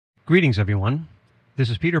Greetings, everyone. This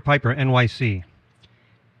is Peter Piper, NYC.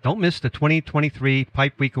 Don't miss the 2023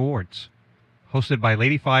 Pipe Week Awards, hosted by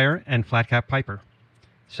Lady Fire and Flatcap Piper.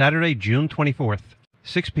 Saturday, June 24th,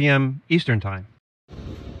 6 p.m. Eastern Time.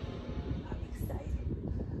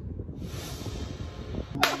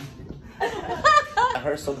 I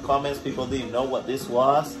heard some comments, people didn't know what this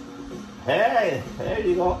was. Hey, there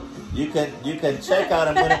you go. You can check out,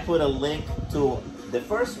 I'm going to put a link to the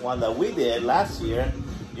first one that we did last year.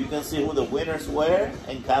 You can see who the winners were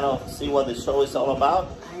and kind of see what the show is all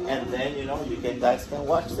about. And then, you know, guys can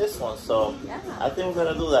watch this one. So yeah. I think we're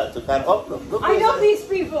going to do that to kind of, look I know these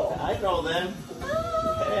people. I know them.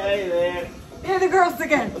 Hey there. They're the girls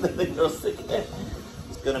again. The girls again.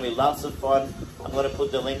 It's going to be lots of fun. I'm going to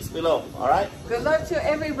put the links below. All right? Good luck to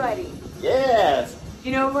everybody. Yes.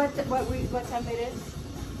 You know what time it is?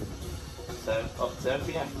 7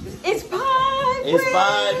 p.m. It's Pipe Week. It's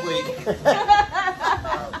Pipe Week.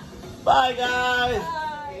 Bye, guys.